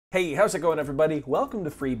Hey, how's it going everybody? Welcome to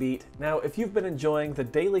Freebeat. Now, if you've been enjoying the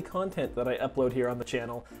daily content that I upload here on the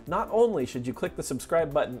channel, not only should you click the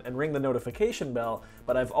subscribe button and ring the notification bell,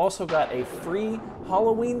 but I've also got a free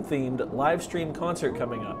Halloween-themed live stream concert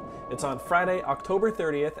coming up. It's on Friday, October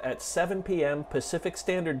 30th at 7 p.m. Pacific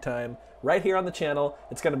Standard Time, right here on the channel.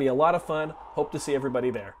 It's going to be a lot of fun. Hope to see everybody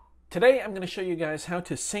there. Today, I'm going to show you guys how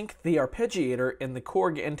to sync the arpeggiator in the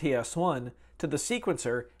Korg NTS-1 to the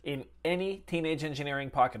sequencer in any Teenage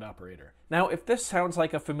Engineering pocket operator. Now, if this sounds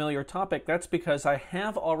like a familiar topic, that's because I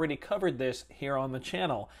have already covered this here on the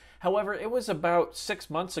channel. However, it was about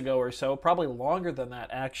 6 months ago or so, probably longer than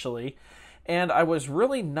that actually, and I was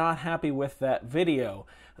really not happy with that video.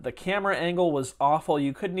 The camera angle was awful,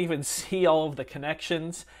 you couldn't even see all of the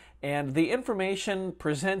connections, and the information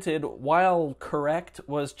presented, while correct,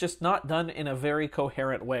 was just not done in a very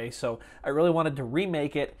coherent way, so I really wanted to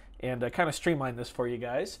remake it and kind of streamline this for you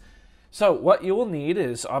guys. So what you will need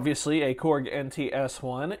is obviously a Korg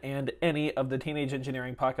NTS-1 and any of the Teenage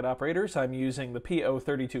Engineering pocket operators. I'm using the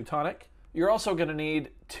P032 Tonic. You're also going to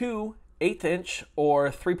need two 1/8"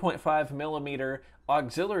 or 3.5 millimeter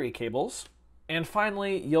auxiliary cables. And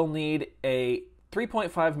finally, you'll need a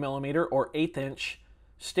 3.5 millimeter or 1/8"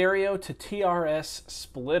 stereo to TRS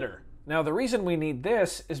splitter. Now the reason we need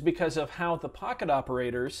this is because of how the pocket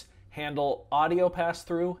operators handle audio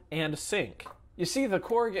pass-through and sync. You see, the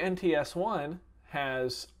Korg NTS-1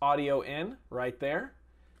 has audio in right there,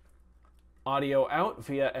 audio out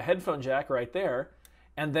via a headphone jack right there,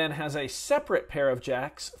 and then has a separate pair of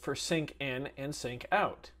jacks for sync in and sync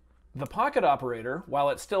out. The pocket operator, while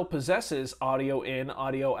it still possesses audio in,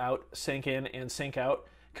 audio out, sync in, and sync out,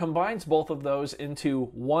 combines both of those into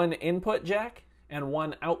one input jack and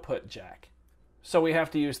one output jack. So we have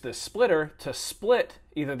to use this splitter to split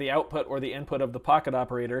either the output or the input of the pocket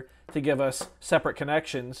operator to give us separate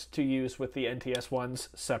connections to use with the NTS-1's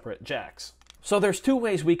separate jacks. So there's two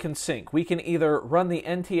ways we can sync. We can either run the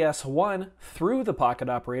NTS-1 through the pocket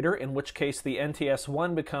operator, in which case the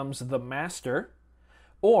NTS-1 becomes the master,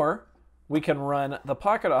 or we can run the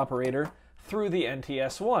pocket operator through the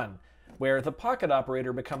NTS-1, where the pocket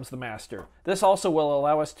operator becomes the master. This also will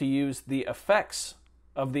allow us to use the effects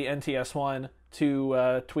of the NTS-1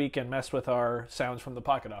 to tweak and mess with our sounds from the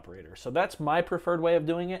pocket operator. So that's my preferred way of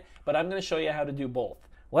doing it, but I'm going to show you how to do both.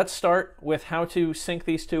 Let's start with how to sync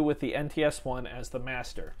these two with the NTS-1 as the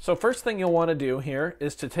master. So first thing you'll want to do here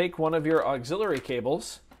is to take one of your auxiliary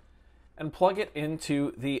cables and plug it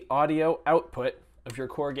into the audio output of your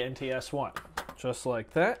Korg NTS-1, just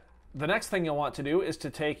like that. The next thing you'll want to do is to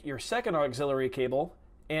take your second auxiliary cable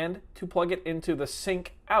and to plug it into the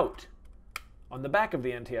sync out on the back of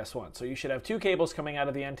the NTS-1. So you should have two cables coming out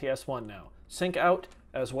of the NTS-1 now. Sync out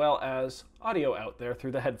as well as audio out there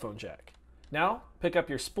through the headphone jack. Now, pick up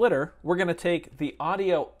your splitter. We're going to take the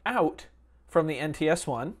audio out from the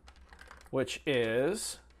NTS-1, which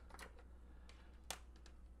is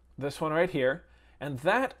this one right here, and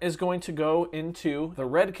that is going to go into the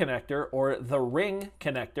red connector, or the ring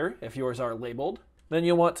connector, if yours are labeled. Then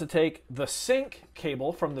you'll want to take the sync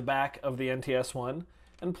cable from the back of the NTS-1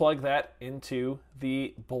 and plug that into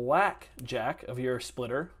the black jack of your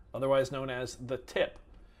splitter, otherwise known as the tip.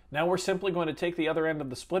 Now we're simply going to take the other end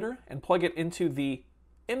of the splitter and plug it into the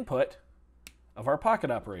input of our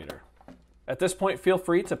pocket operator. At this point, feel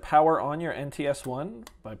free to power on your NTS-1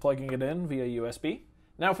 by plugging it in via USB.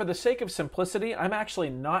 Now, for the sake of simplicity, I'm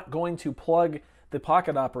actually not going to plug the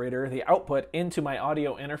pocket operator, the output, into my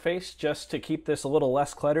audio interface just to keep this a little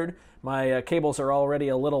less cluttered. My cables are already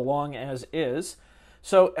a little long as is.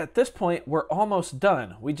 So at this point, we're almost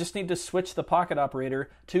done. We just need to switch the pocket operator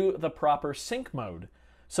to the proper sync mode.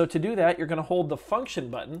 So to do that, you're going to hold the function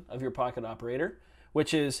button of your pocket operator,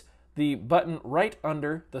 which is the button right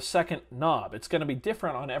under the second knob. It's going to be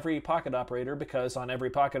different on every pocket operator because on every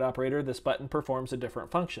pocket operator, this button performs a different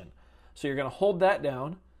function. So you're going to hold that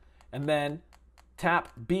down and then tap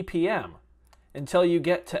BPM until you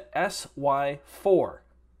get to SY4.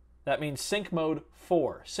 That means sync mode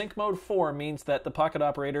 4. Sync mode 4 means that the pocket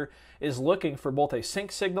operator is looking for both a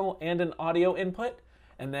sync signal and an audio input,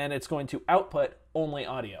 and then it's going to output only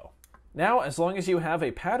audio. Now, as long as you have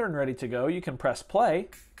a pattern ready to go, you can press play,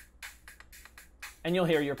 and you'll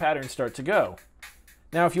hear your pattern start to go.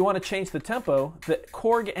 Now, if you want to change the tempo, the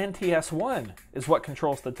Korg NTS-1 is what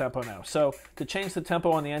controls the tempo now. So to change the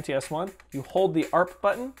tempo on the NTS-1, you hold the ARP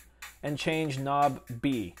button and change knob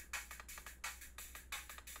B.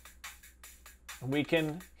 We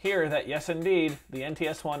can hear that, yes indeed, the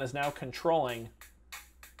NTS-1 is now controlling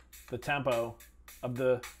the tempo of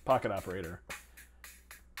the pocket operator.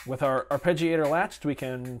 With our arpeggiator latched, we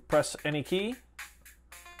can press any key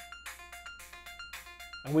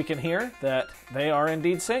And we can hear that they are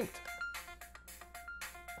indeed synced.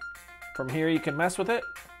 From here you can mess with it.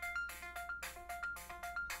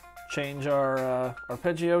 Change our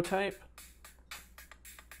arpeggio type.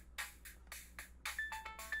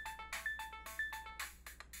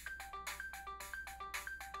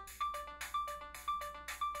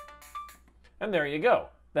 And there you go.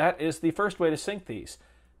 That is the first way to sync these.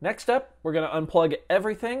 Next up, we're going to unplug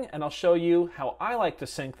everything, and I'll show you how I like to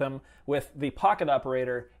sync them with the pocket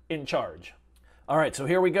operator in charge. All right, so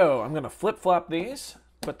here we go. I'm going to flip-flop these,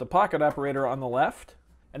 put the pocket operator on the left,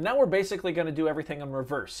 and now we're basically going to do everything in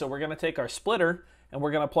reverse. So we're going to take our splitter, and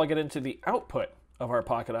we're going to plug it into the output of our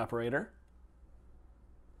pocket operator.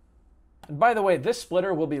 And by the way, this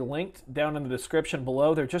splitter will be linked down in the description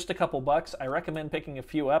below. They're just a couple bucks. I recommend picking a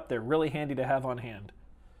few up. They're really handy to have on hand.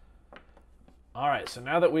 All right, so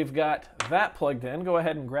now that we've got that plugged in, go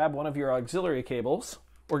ahead and grab one of your auxiliary cables.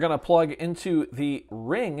 We're going to plug into the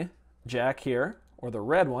ring jack here, or the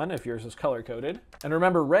red one if yours is color-coded. And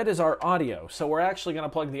remember, red is our audio, so we're actually going to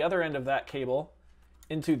plug the other end of that cable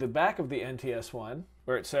into the back of the NTS-1,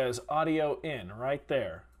 where it says audio in, right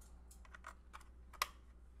there.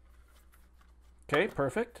 Okay,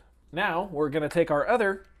 perfect. Now we're going to take our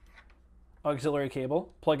other auxiliary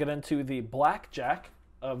cable, plug it into the black jack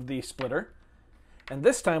of the splitter, and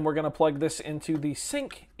this time we're going to plug this into the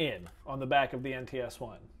sync in on the back of the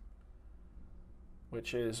NTS-1,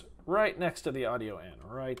 which is right next to the audio in,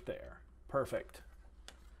 right there. Perfect.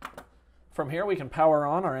 From here we can power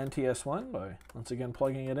on our NTS-1 by once again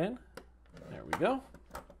plugging it in. There we go.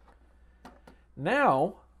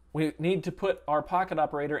 Now we need to put our pocket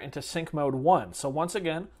operator into sync mode 1. So once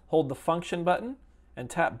again, hold the function button and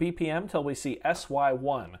tap BPM till we see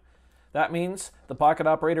SY1. That means the pocket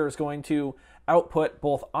operator is going to output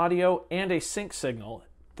both audio and a sync signal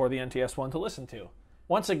for the NTS-1 to listen to.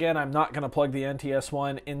 Once again, I'm not going to plug the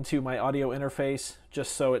NTS-1 into my audio interface,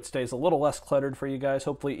 just so it stays a little less cluttered for you guys,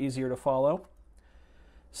 hopefully easier to follow.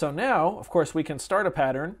 So now, of course, we can start a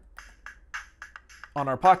pattern on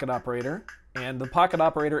our pocket operator, and the pocket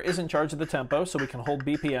operator is in charge of the tempo, so we can hold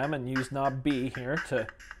BPM and use knob B here to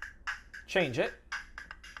change it.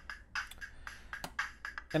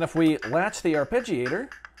 And if we latch the arpeggiator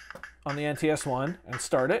on the NTS-1 and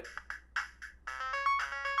start it,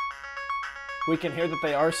 we can hear that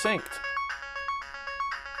they are synced.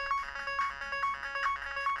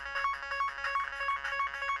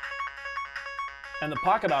 And the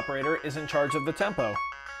pocket operator is in charge of the tempo.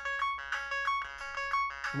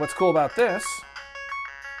 What's cool about this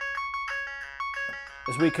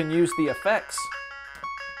is we can use the effects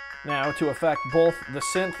now to affect both the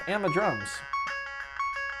synth and the drums.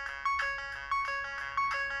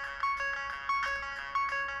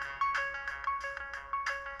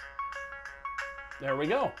 There we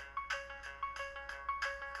go.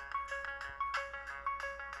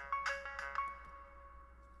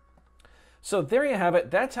 So there you have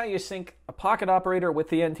it. That's how you sync a pocket operator with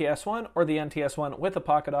the NTS-1 or the NTS-1 with a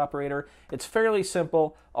pocket operator. It's fairly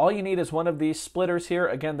simple. All you need is one of these splitters here.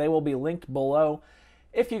 Again, they will be linked below.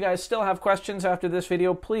 If you guys still have questions after this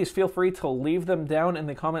video, please feel free to leave them down in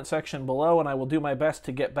the comment section below, and I will do my best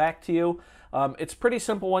to get back to you. It's pretty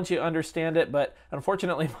simple once you understand it, but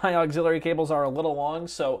unfortunately my auxiliary cables are a little long,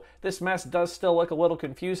 so this mess does still look a little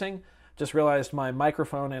confusing. Just realized my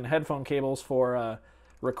microphone and headphone cables for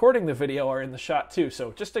recording the video are in the shot too,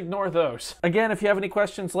 so just ignore those. Again, if you have any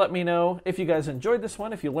questions, let me know. If you guys enjoyed this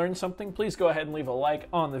one, if you learned something, please go ahead and leave a like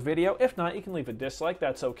on the video. If not, you can leave a dislike.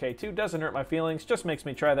 That's okay too. Doesn't hurt my feelings, just makes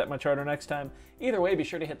me try that much harder next time. Either way, be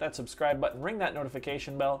sure to hit that subscribe button, ring that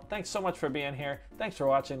notification bell. Thanks so much for being here. Thanks for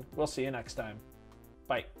watching. We'll see you next time.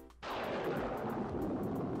 Bye.